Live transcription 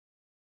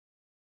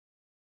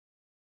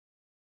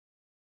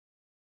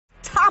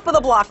top of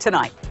the block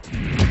tonight.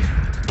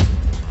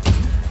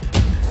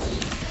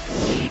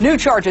 New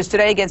charges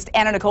today against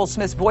Anna Nicole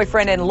Smith's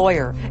boyfriend and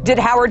lawyer. Did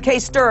Howard K.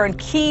 Stern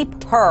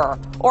keep her,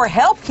 or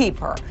help keep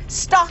her,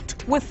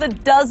 stocked with the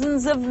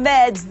dozens of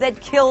meds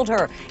that killed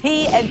her?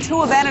 He and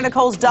two of Anna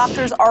Nicole's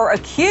doctors are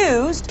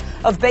accused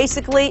of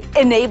basically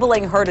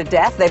enabling her to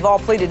death. They've all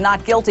pleaded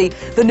not guilty.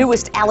 The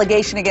newest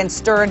allegation against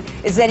Stern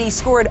is that he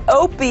scored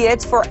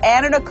opiates for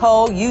Anna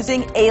Nicole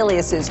using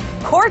aliases.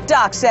 Court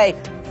docs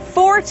say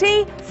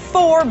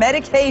 44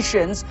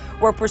 medications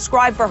were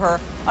prescribed for her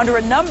under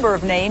a number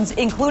of names,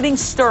 including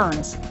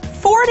Stern's.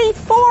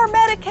 44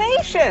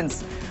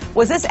 medications!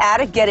 Was this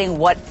addict getting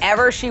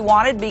whatever she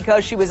wanted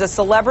because she was a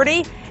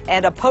celebrity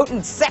and a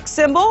potent sex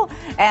symbol?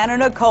 Anna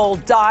Nicole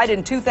died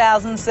in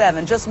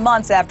 2007, just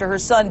months after her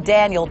son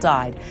Daniel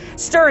died.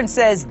 Stern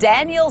says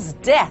Daniel's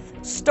death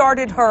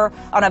started her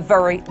on a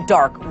very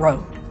dark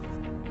road.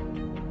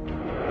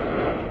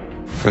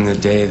 From the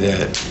day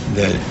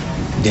that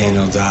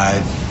Daniel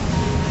died,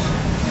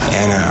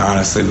 Anna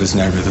honestly was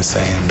never the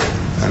same.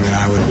 I mean,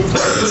 I would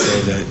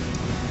say that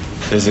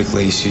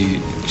physically she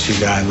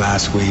died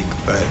last week,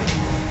 but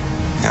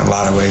in a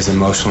lot of ways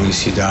emotionally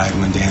she died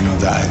when Daniel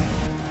died.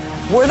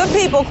 Were the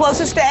people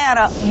closest to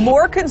Anna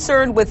more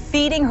concerned with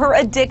feeding her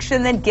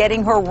addiction than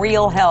getting her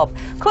real help?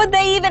 Could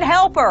they even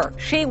help her?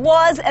 She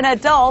was an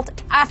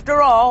adult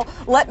after all.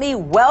 Let me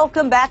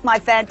welcome back my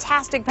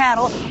fantastic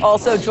panel.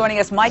 Also joining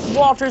us, Mike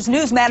Walters,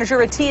 news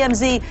manager at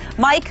TMZ.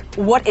 Mike,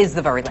 what is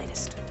the very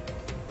latest?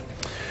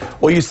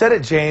 Well, you said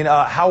it, Jane.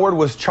 Howard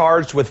was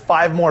charged with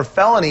 5 more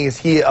felonies.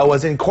 He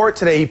was in court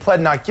today. He pled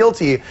not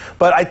guilty.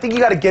 But I think you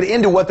got to get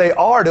into what they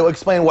are to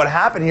explain what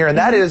happened here. And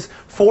that is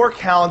 4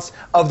 counts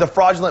of the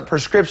fraudulent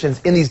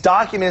prescriptions. In these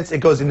documents, it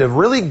goes into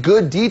really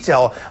good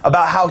detail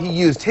about how he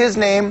used his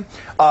name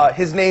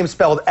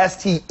spelled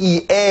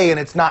S-T-E-A, and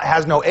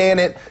has no A in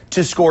it,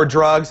 to score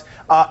drugs.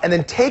 And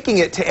then taking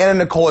it to Anna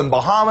Nicole in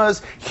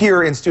Bahamas,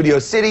 here in Studio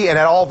City, and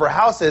at all of her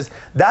houses.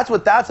 That's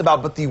what that's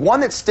about. But the one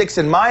that sticks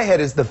in my head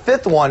is the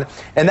 5th one,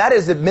 and that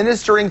is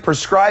administering,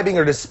 prescribing,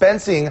 or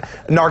dispensing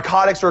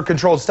narcotics or a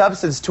controlled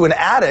substance to an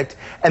addict.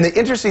 And the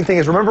interesting thing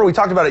is, remember we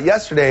talked about it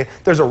yesterday,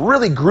 there's a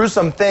really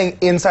gruesome thing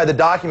inside the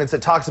documents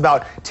that talks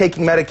about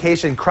taking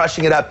medication,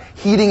 crushing it up,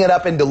 heating it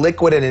up into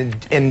liquid,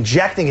 and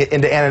injecting it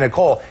into Anna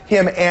Nicole,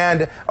 him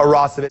and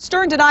Arosevich.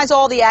 Stern denies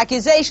all the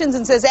accusations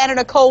and says Anna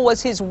Nicole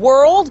was his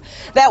world.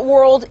 That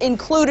world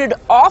included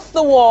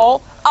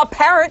off-the-wall,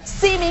 apparent,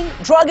 seeming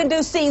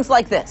drug-induced scenes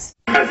like this.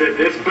 I said,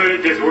 this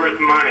footage is worth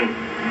money.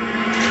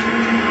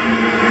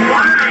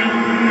 Why?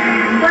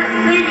 What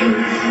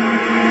footage?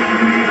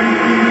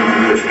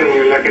 This thing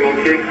you're looking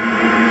into?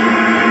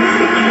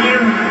 The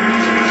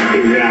camera.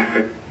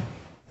 Exactly.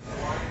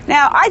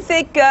 Now, I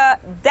think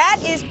that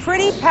is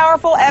pretty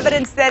powerful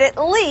evidence that at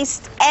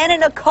least Anna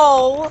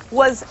Nicole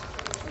was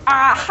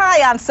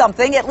high on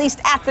something, at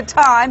least at the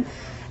time.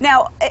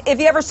 Now, if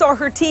you ever saw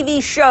her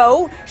TV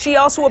show, she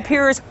also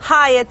appears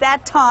high at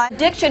that time.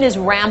 Addiction is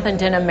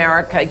rampant in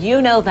America.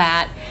 You know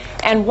that.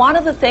 And one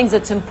of the things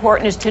that's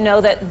important is to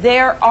know that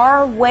there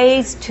are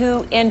ways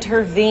to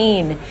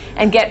intervene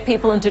and get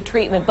people into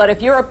treatment. But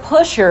if you're a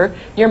pusher,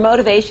 your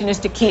motivation is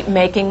to keep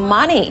making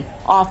money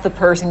off the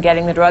person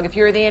getting the drug. If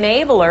you're the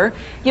enabler,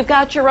 you've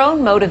got your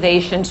own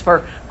motivations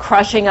for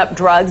crushing up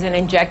drugs and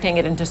injecting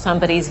it into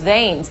somebody's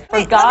veins.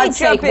 For God's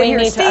sake, we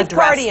need to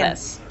address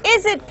this.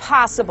 Is it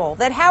possible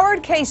that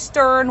Howard K.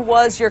 Stern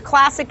was your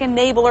classic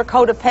enabler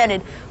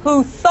codependent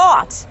who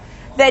thought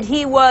that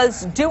he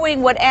was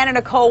doing what Anna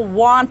Nicole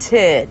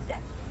wanted?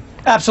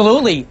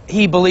 Absolutely.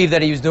 He believed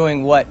that he was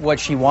doing what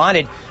she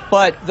wanted.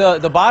 But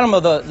the bottom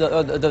of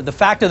the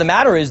fact of the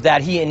matter is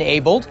that he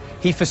enabled,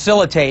 he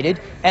facilitated,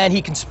 and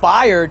he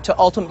conspired to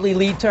ultimately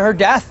lead to her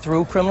death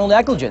through criminal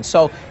negligence.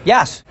 So,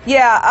 yes.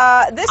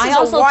 Yeah, this is a wild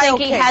case. I also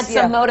think he had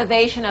some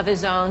motivation of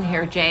his own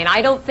here, Jane.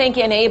 I don't think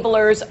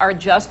enablers are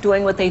just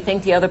doing what they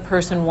think the other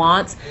person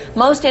wants.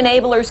 Most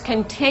enablers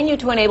continue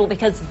to enable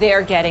because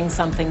they're getting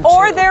something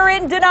or too. They're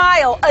in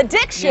denial.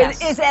 Addiction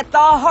is at the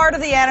heart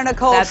of the Anna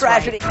Nicole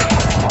tragedy.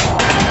 Right.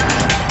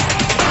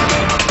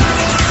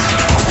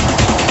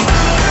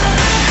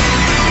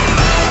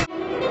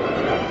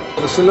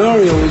 The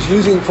scenario is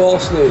using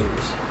false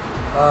names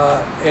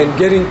and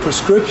getting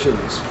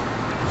prescriptions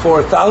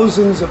for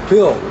thousands of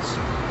pills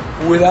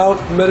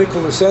without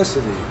medical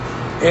necessity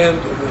and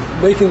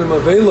making them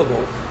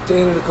available to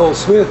Anna Nicole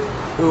Smith,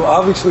 who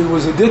obviously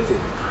was addicted.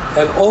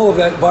 And all of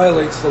that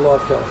violates the law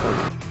of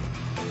California.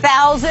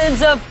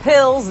 Thousands of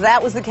pills.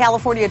 That was the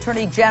California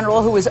Attorney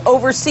General who was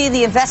overseeing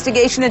the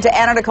investigation into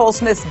Anna Nicole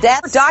Smith's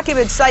death.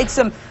 Documents cite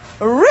some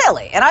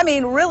really, and I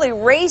mean really,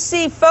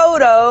 racy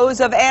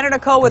photos of Anna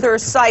Nicole with her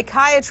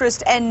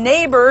psychiatrist and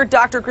neighbor,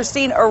 Dr.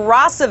 Christine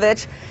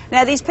Arosevich.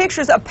 Now, these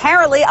pictures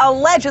apparently,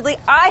 allegedly,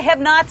 I have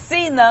not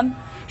seen them,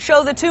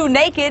 show the two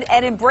naked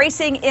and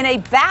embracing in a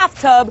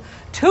bathtub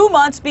 2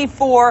 months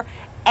before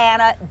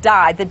Anna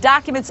died. The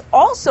documents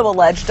also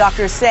allege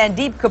Dr.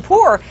 Sandeep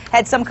Kapoor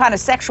had some kind of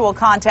sexual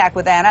contact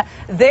with Anna.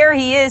 There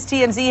he is.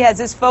 TMZ has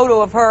this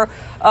photo of her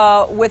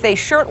with a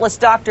shirtless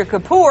Dr.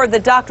 Kapoor. The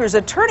doctor's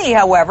attorney,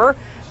 however,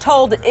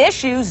 told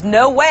Issues,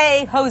 "No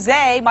way,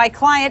 Jose, my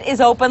client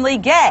is openly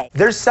gay."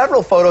 There's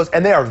several photos,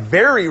 and they are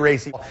very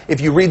racy.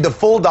 If you read the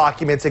full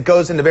documents, it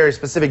goes into very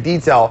specific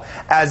detail,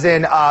 as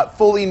in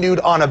fully nude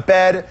on a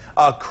bed,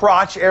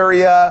 crotch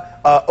area,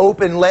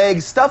 open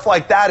legs, stuff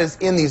like that is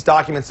in these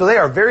documents. So they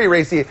are very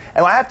racy.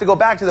 And I have to go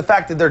back to the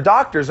fact that they're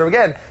doctors. So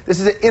again, this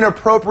is an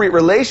inappropriate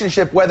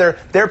relationship, whether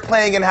they're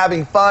playing and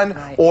having fun,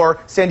 or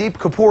Sandeep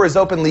Kapoor is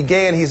openly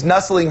gay and he's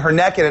nuzzling her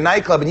neck at a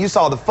nightclub. And you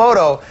saw the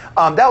photo.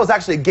 That was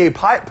actually a gay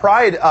pride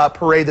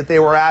parade that they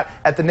were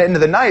at the end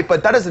of the night,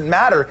 but that doesn't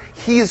matter.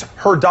 He's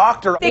her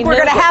doctor. I think we're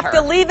going to have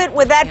to leave it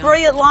with that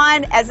brilliant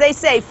line. As they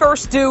say,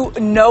 first do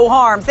no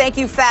harm. Thank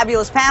you,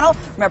 fabulous panel.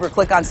 Remember,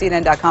 click on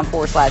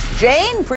CNN.com/Jane.